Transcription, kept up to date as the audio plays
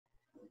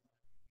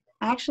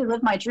I actually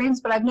live my dreams,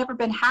 but I've never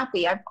been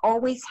happy. I've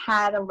always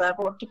had a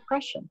level of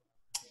depression.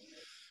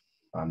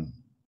 I'm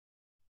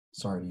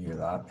sorry to hear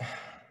that.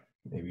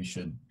 Maybe you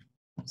should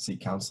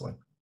seek counseling.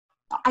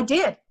 I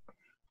did.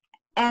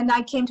 And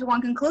I came to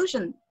one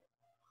conclusion.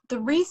 The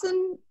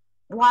reason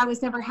why I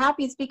was never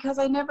happy is because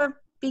I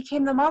never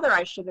became the mother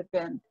I should have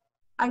been.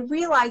 I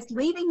realized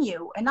leaving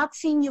you and not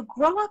seeing you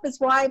grow up is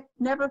why I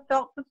never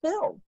felt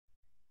fulfilled.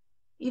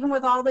 Even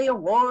with all the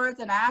awards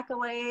and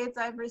accolades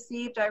I've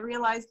received, I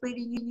realized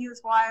leaving you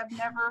is why I've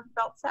never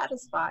felt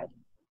satisfied.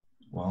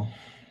 Well,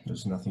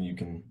 there's nothing you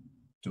can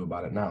do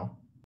about it now.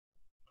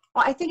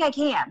 Well, I think I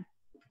can.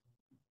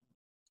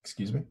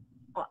 Excuse me?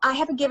 Well, I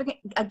have a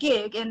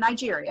gig in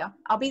Nigeria.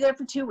 I'll be there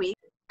for 2 weeks.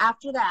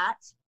 After that,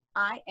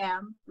 I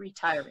am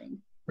retiring.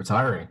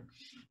 Retiring?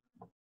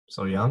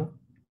 So young?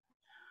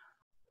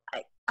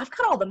 I've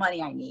got all the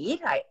money I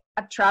need.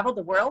 I've traveled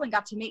the world and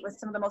got to meet with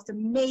some of the most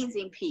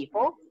amazing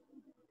people.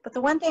 But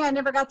the one thing I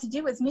never got to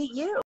do was meet you.